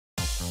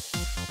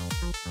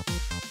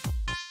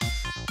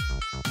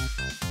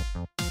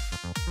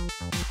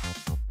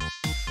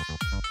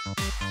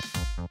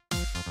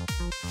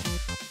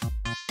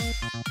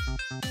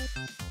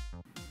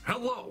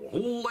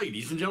Hello,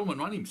 ladies and gentlemen,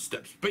 my name's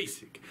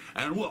StepsBasic,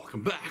 and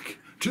welcome back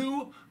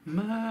to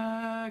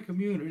my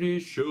community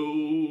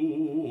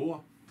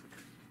show.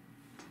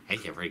 Hey,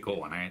 you're very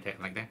cool when I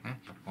attack like that, huh?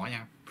 Oh,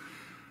 yeah.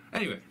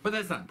 Anyway, but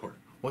that's not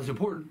important. What's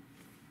important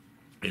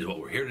is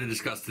what we're here to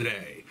discuss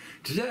today.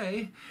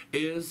 Today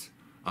is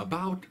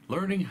about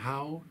learning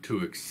how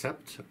to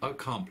accept a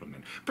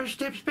compliment. But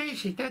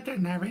StepsBasic, that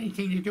doesn't have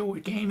anything to do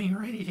with gaming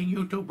or anything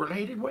YouTube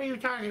related. What are you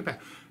talking about?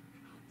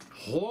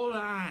 Hold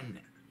on.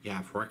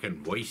 Yeah, frickin'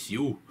 voice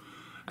you.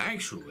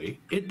 Actually,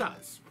 it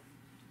does.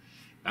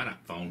 Shut up,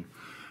 phone.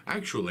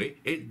 Actually,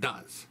 it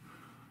does.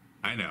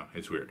 I know,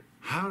 it's weird.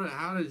 How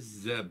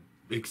does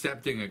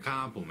accepting a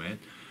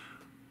compliment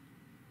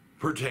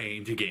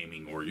pertain to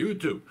gaming or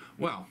YouTube?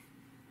 Well,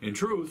 in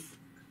truth,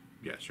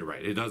 yes, you're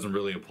right. It doesn't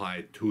really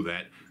apply to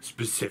that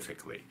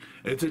specifically.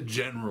 It's a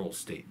general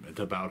statement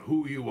about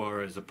who you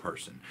are as a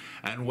person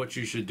and what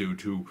you should do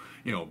to,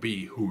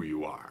 be who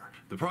you are.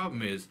 The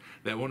problem is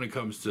that when it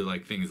comes to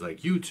like things like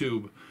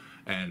YouTube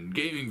and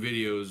gaming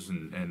videos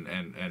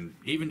and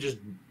even just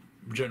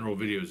general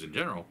videos in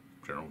general,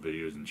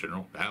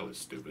 that was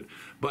stupid.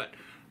 But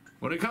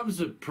when it comes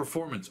to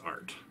performance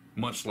art,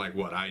 much like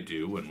what I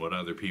do and what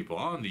other people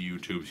on the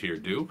YouTubes here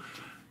do,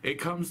 it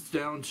comes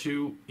down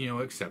to,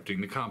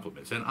 accepting the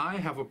compliments. And I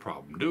have a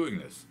problem doing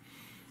this.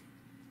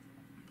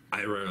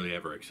 I rarely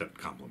ever accept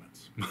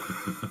compliments.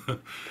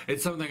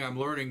 It's something I'm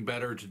learning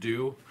better to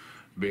do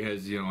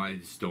because, I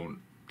just don't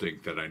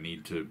think that I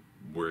need to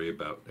worry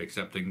about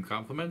accepting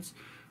compliments.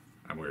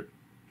 I'm weird.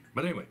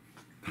 But anyway.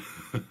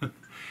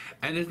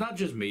 And it's not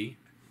just me,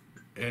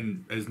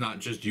 and it's not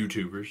just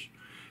YouTubers.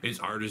 It's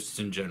artists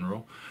in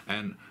general.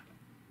 And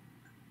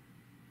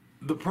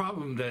the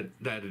problem that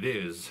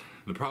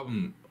the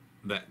problem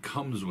that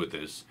comes with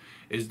this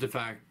is the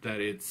fact that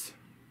it's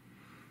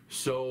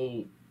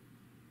so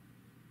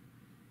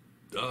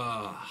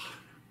I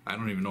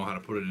don't even know how to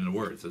put it into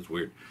words. That's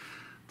weird.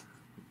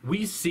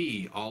 We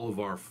see all of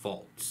our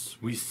faults.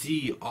 We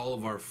see all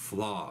of our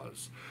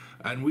flaws.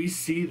 And we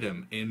see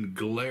them in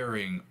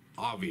glaring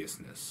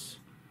obviousness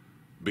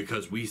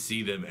because we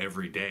see them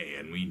every day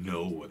and we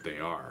know what they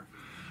are.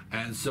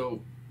 And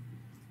so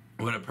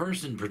when a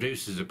person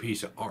produces a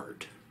piece of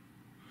art,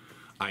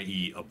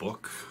 i.e. a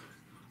book,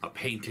 a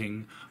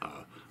painting,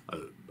 a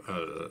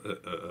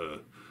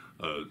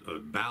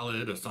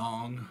ballad, a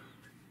song,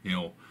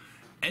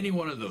 any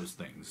one of those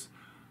things,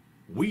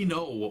 we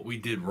know what we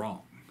did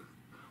wrong.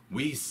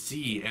 We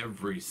see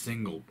every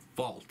single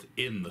fault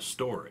in the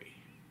story.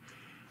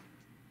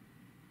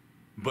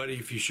 But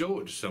if you show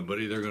it to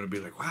somebody, they're going to be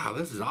like, wow,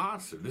 this is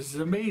awesome. This is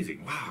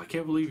amazing. Wow, I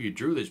can't believe you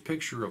drew this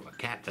picture of a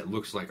cat that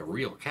looks like a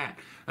real cat.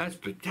 That's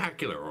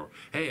spectacular. Or,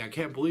 hey, I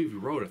can't believe you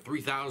wrote a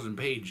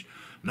 3,000-page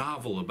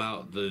novel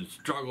about the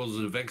struggles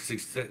of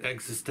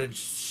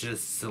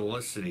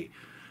existentiality.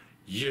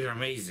 You're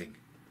amazing.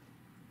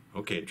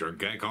 Okay, drunk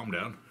guy, calm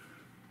down.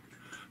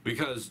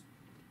 Because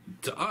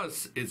to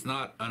us, it's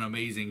not an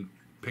amazing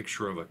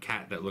picture of a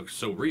cat that looks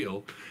so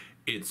real.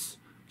 It's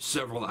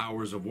several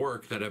hours of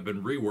work that have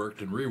been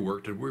reworked and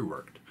reworked and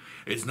reworked.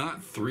 It's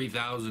not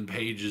 3,000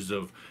 pages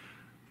of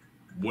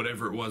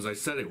whatever it was I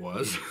said it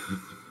was.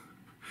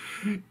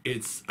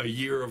 It's a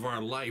year of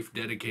our life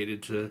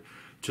dedicated to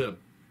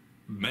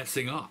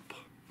messing up.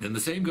 And the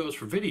same goes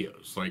for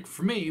videos. Like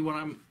for me, when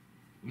I'm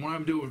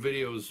doing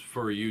videos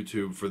for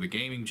YouTube for the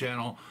gaming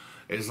channel,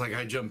 it's like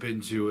I jump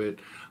into it,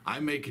 I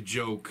make a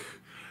joke,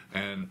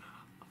 and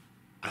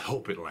I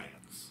hope it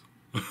lands.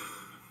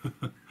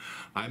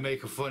 I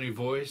make a funny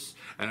voice,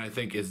 and I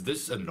think, is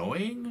this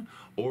annoying,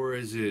 or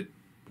is it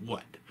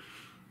what?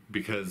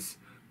 Because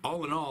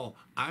all in all,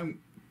 I'm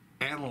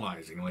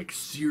analyzing, like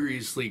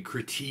seriously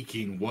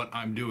critiquing what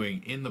I'm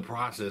doing in the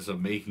process of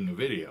making a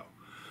video.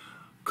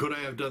 Could I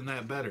have done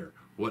that better?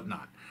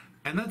 Whatnot.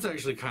 And that's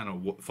actually kind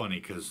of funny,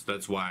 because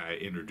that's why I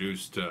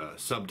introduced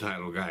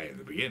Subtitle Guy in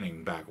the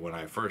beginning, back when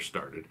I first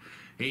started.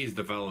 He's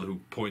the fellow who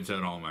points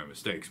out all my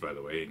mistakes, by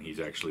the way, and he's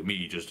actually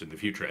me, just in the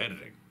future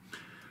editing.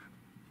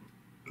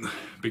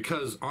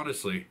 Because,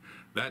 honestly,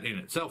 that in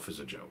itself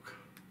is a joke.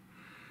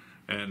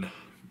 And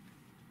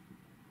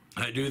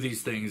I do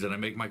these things, and I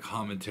make my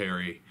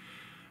commentary,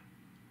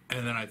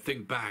 and then I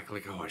think back,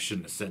 like, oh, I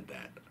shouldn't have said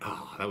that.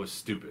 Oh, that was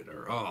stupid.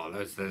 Or, oh,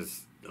 that's a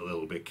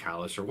little bit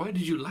callous. Or, why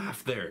did you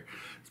laugh there?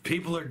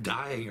 People are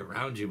dying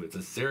around you. It's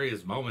a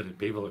serious moment, and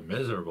people are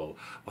miserable.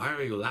 Why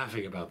are you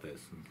laughing about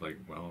this? And it's like,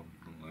 well,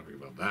 I'm not laughing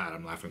about that.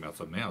 I'm laughing about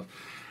something else.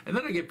 And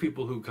then I get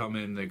people who come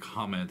in, they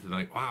comment, and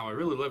like, wow, I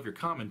really love your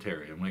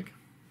commentary. I'm like,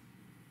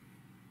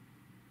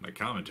 my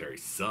commentary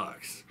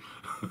sucks.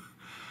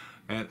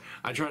 And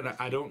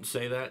I don't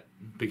say that,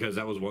 because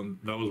that was one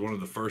of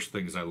the first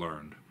things I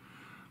learned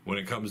when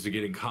it comes to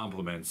getting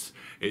compliments,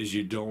 is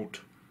you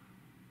don't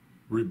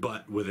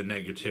rebut with a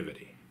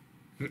negativity.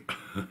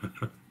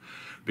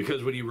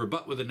 Because when you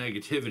rebut with a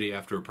negativity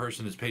after a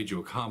person has paid you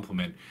a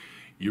compliment,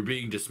 you're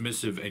being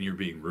dismissive and you're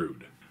being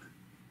rude.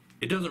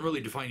 It doesn't really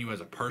define you as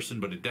a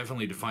person, but it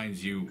definitely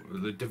defines you,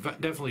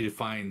 definitely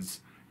defines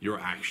your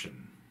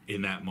action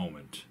in that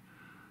moment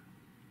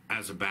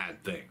as a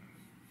bad thing.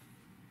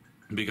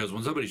 Because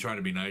when somebody's trying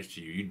to be nice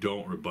to you, you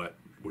don't rebut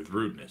with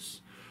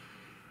rudeness.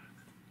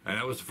 And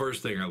that was the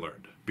first thing I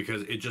learned,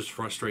 because it just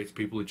frustrates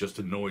people, it just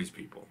annoys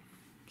people.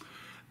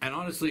 And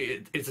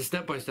honestly, it's a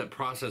step-by-step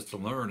process to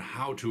learn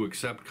how to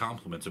accept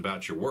compliments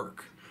about your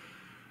work.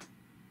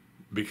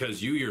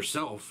 Because you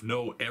yourself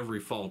know every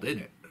fault in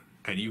it,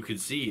 and you can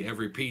see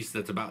every piece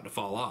that's about to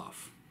fall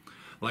off.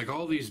 Like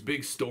all these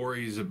big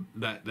stories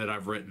that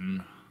I've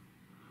written,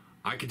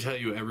 I can tell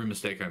you every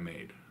mistake I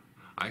made.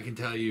 I can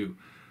tell you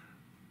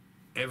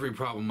every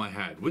problem I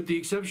had, with the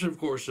exception, of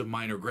course, of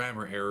minor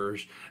grammar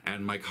errors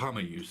and my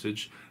comma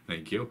usage.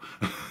 Thank you.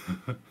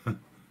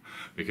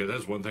 Because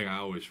that's one thing I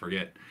always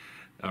forget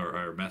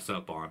or mess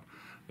up on,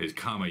 is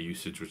comma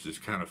usage, which is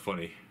kind of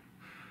funny.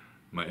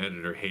 My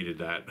editor hated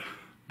that,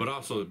 but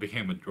also it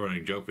became a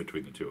running joke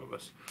between the two of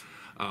us.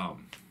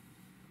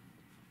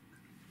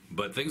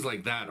 But things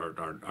like that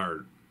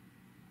are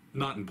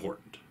not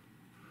important.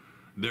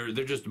 They're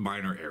just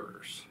minor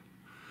errors.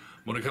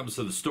 When it comes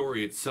to the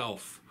story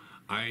itself,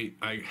 I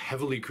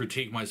heavily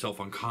critique myself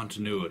on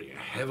continuity.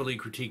 I heavily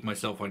critique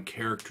myself on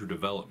character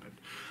development.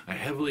 I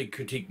heavily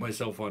critique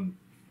myself on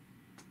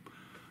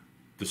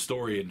the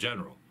story in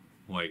general.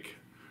 Like,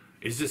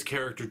 is this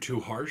character too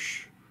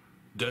harsh?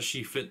 Does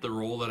she fit the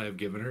role that I've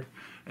given her?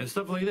 And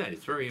stuff like that.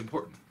 It's very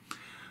important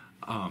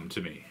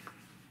to me.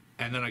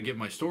 And then I give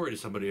my story to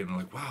somebody and they're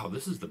like, wow,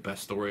 this is the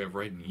best story I've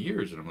read in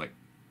years. And I'm like,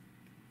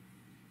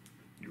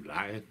 you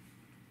lying?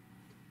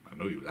 I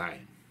know you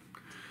lying.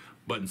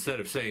 But instead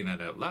of saying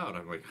that out loud,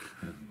 I'm like,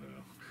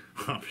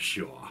 well, I'm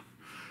sure.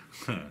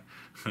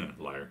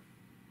 Liar.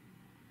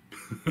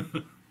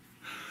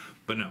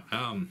 But no,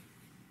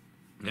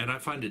 and I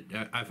find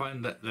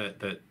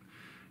that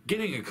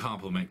getting a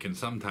compliment can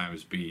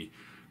sometimes be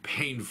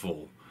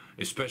painful,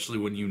 especially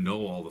when you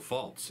know all the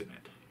faults in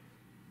it.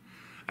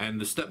 And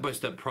the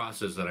step-by-step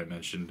process that I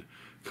mentioned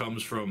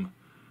comes from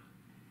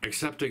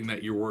accepting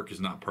that your work is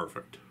not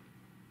perfect.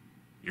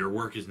 Your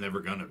work is never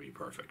gonna be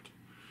perfect.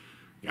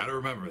 You gotta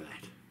remember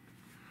that.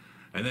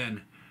 And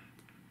then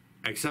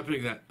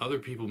accepting that other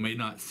people may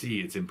not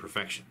see its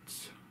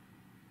imperfections.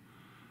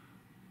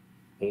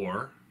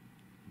 Or,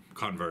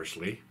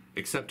 conversely,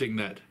 accepting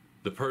that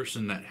the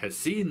person that has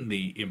seen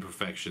the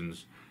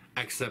imperfections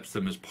accepts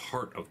them as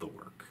part of the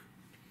work.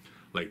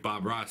 Like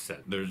Bob Ross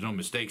said, there's no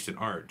mistakes in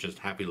art, just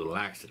happy little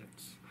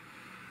accidents.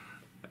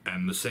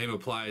 And the same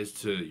applies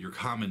to your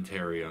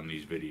commentary on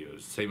these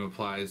videos. Same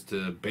applies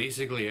to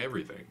basically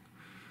everything.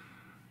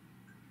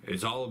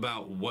 It's all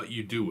about what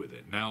you do with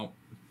it. Now,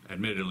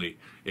 admittedly,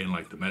 in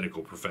like the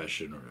medical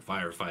profession or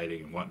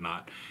firefighting and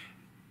whatnot,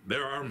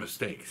 there are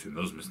mistakes, and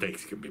those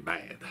mistakes can be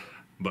bad.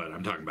 But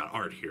I'm talking about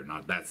art here,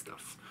 not that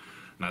stuff.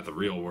 Not the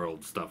real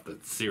world stuff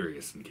that's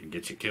serious and can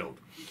get you killed.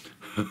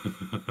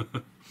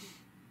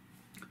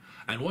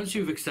 And once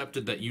you've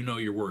accepted that you know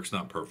your work's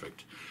not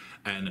perfect,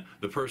 and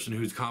the person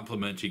who's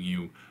complimenting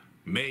you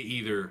may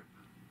either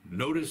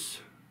notice,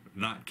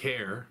 not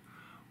care,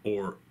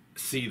 or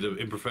see the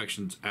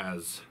imperfections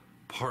as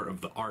part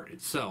of the art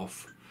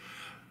itself,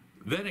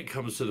 then it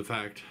comes to the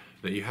fact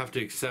that you have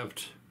to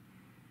accept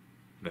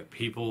that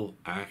people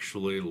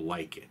actually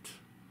like it.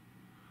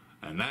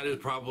 And that is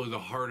probably the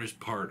hardest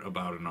part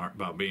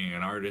about being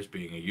an artist,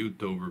 being a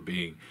YouTuber,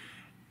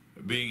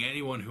 being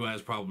anyone who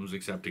has problems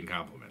accepting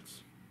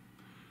compliments.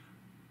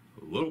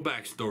 A little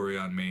backstory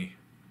on me: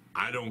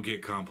 I don't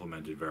get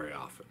complimented very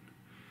often.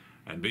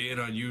 And being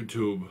on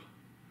YouTube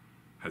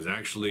has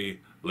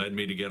actually led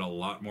me to get a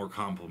lot more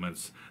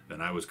compliments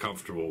than I was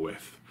comfortable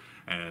with.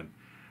 And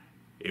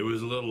it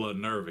was a little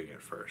unnerving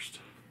at first.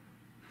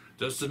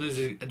 Just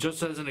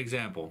as an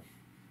example,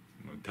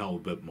 I'm going to tell a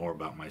bit more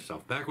about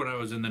myself. Back when I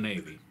was in the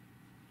Navy,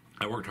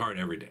 I worked hard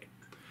every day.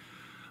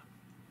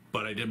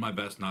 But I did my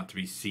best not to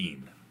be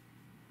seen,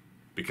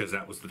 because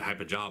that was the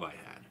type of job I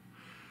had.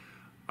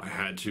 I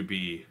had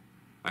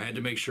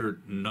to make sure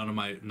none of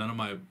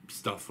my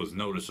stuff was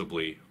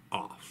noticeably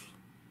off.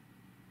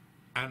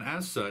 And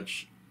as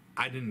such,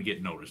 I didn't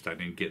get noticed. I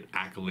didn't get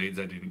accolades.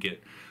 I didn't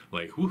get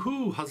like,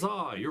 woohoo,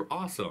 huzzah, you're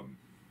awesome.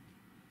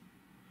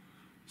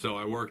 So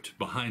I worked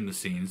behind the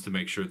scenes to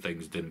make sure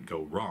things didn't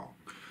go wrong.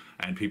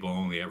 And people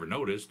only ever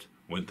noticed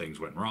when things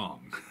went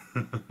wrong.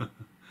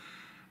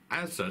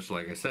 As such,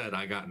 like I said,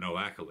 I got no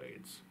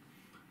accolades,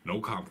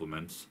 no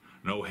compliments,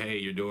 no, hey,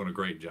 you're doing a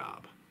great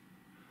job.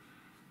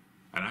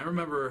 And I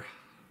remember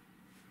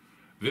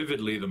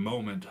vividly the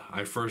moment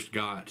I first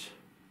got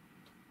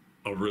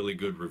a really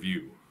good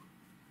review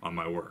on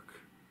my work.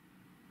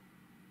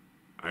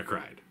 I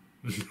cried.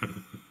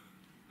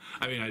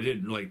 I mean, I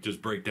didn't like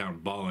just break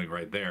down bawling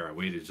right there. I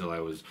waited till I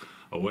was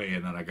away,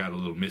 and then I got a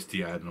little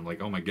misty-eyed, and I'm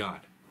like, oh my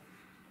God,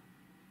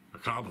 a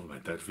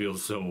compliment that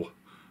feels so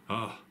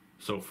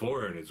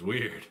foreign. It's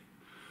weird.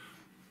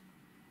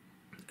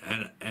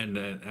 And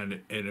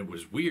it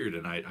was weird,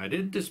 and I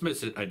didn't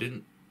dismiss it. I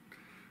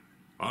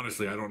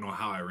honestly, I don't know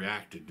how I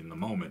reacted in the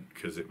moment,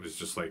 because it was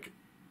just like,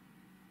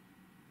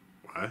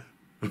 what?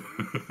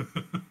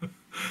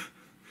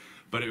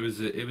 But it was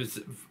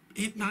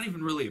not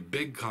even really a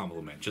big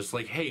compliment, just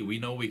like, hey, we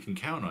know we can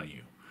count on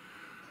you.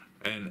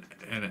 And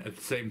at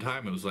the same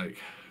time, it was like,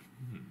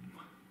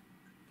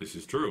 this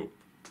is true.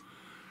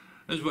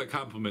 This is why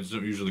compliments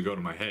don't usually go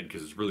to my head,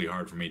 because it's really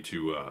hard for me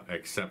to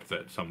accept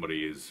that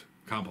somebody is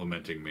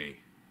complimenting me,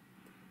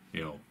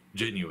 you know,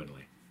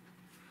 genuinely.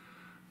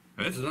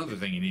 And that's another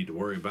thing you need to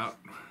worry about,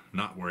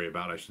 not worry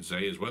about, I should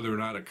say, is whether or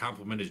not a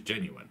compliment is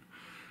genuine.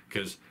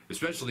 Because,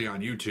 especially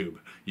on YouTube,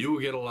 you will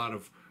get a lot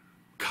of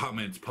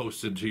comments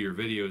posted to your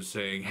videos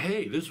saying,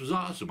 hey, this was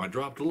awesome, I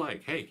dropped a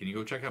like, hey, can you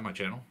go check out my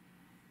channel?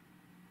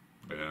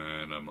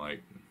 And I'm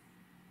like,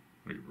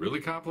 are you really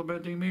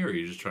complimenting me, or are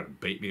you just trying to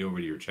bait me over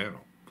to your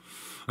channel?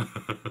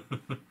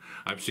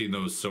 I've seen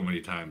those so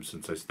many times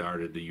since I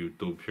started the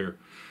YouTube here.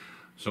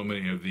 So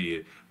many of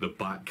the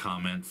bot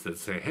comments that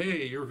say,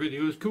 hey, your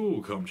video is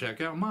cool, come check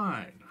out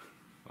mine.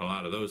 A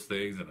lot of those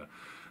things, and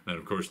then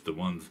of course the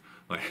ones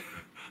like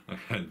I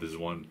had this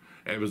one.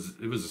 It was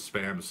a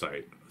spam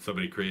site.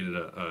 Somebody created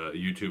a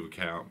YouTube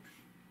account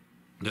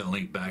that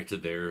linked back to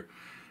their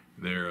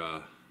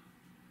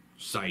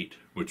site,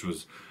 which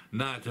was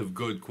not of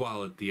good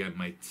quality, I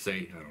might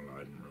say. I don't know, I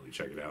didn't really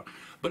check it out,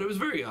 but it was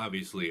very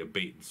obviously a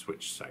bait and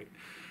switch site.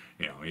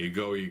 You know,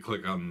 you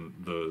click on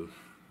the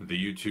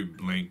YouTube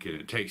link and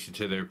it takes you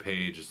to their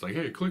page. It's like,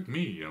 hey, click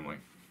me. And I'm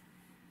like,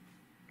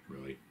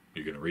 really?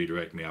 You're gonna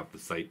redirect me off the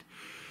site?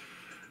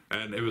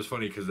 And it was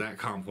funny because that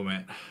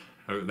compliment,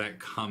 or that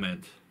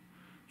comment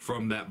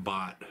from that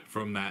bot,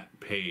 from that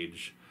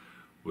page,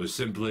 was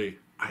simply,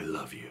 I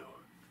love you.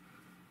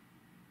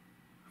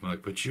 I'm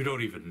like, but you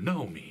don't even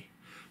know me.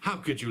 How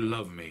could you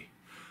love me?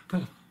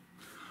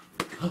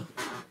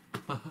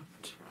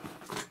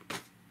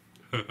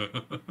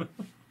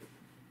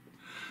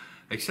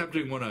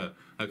 Accepting when a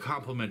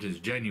compliment is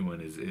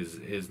genuine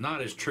is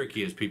not as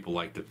tricky as people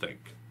like to think.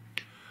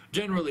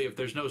 Generally, if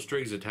there's no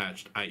strings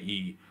attached,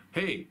 i.e.,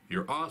 hey,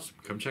 you're awesome,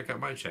 come check out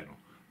my channel,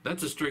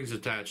 that's a strings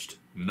attached,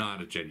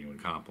 not a genuine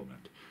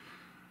compliment.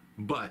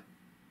 But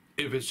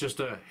if it's just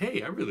a,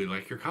 hey, I really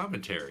like your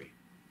commentary,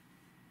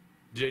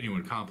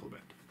 genuine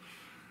compliment.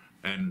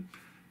 And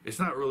it's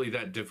not really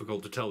that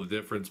difficult to tell the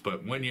difference,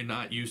 but when you're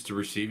not used to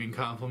receiving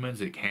compliments,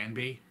 it can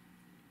be.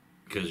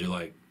 Because you're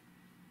like,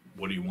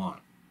 what do you want?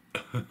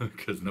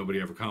 Because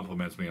nobody ever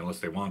compliments me unless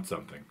they want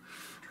something.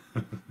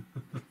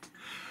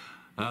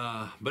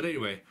 But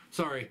anyway,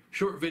 sorry,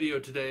 short video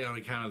today on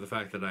account of the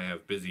fact that I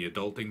have busy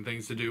adulting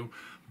things to do,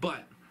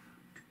 but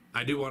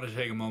I do want to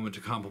take a moment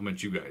to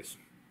compliment you guys.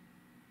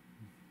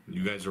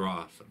 You guys are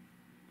awesome.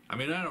 I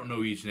mean, I don't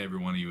know each and every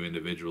one of you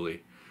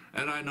individually,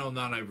 and I know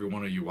not every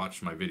one of you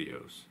watch my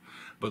videos,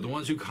 but the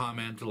ones who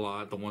comment a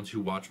lot, the ones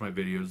who watch my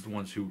videos, the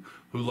ones who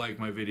like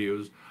my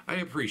videos, I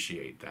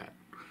appreciate that.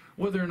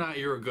 Whether or not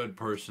you're a good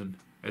person,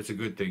 it's a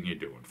good thing you're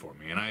doing for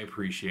me, and I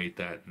appreciate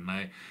that.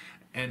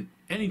 And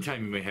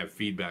anytime you may have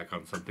feedback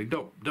on something,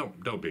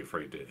 don't be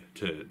afraid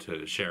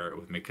to share it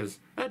with me, because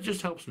that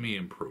just helps me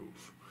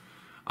improve.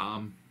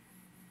 And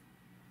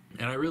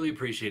I really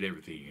appreciate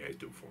everything you guys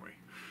do for me,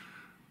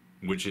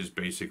 which is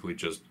basically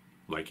just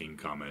liking,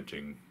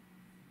 commenting,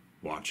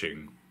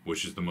 watching,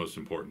 which is the most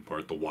important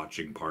part, the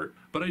watching part.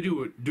 But I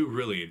do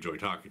really enjoy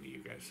talking to you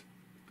guys.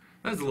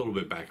 That's a little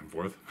bit back and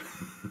forth.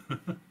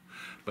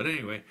 But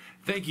anyway,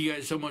 thank you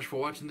guys so much for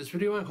watching this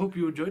video. I hope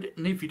you enjoyed it.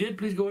 And if you did,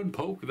 please go ahead and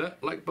poke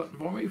that like button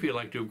for me. If you'd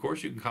like to, of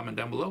course, you can comment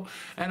down below.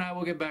 And I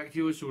will get back to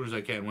you as soon as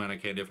I can, when I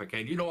can, if I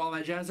can. You know all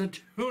that jazz. And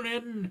tune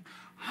in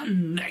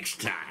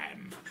next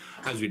time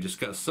as we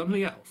discuss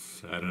something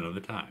else at another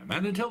time.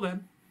 And until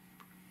then,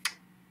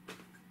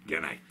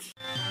 good night.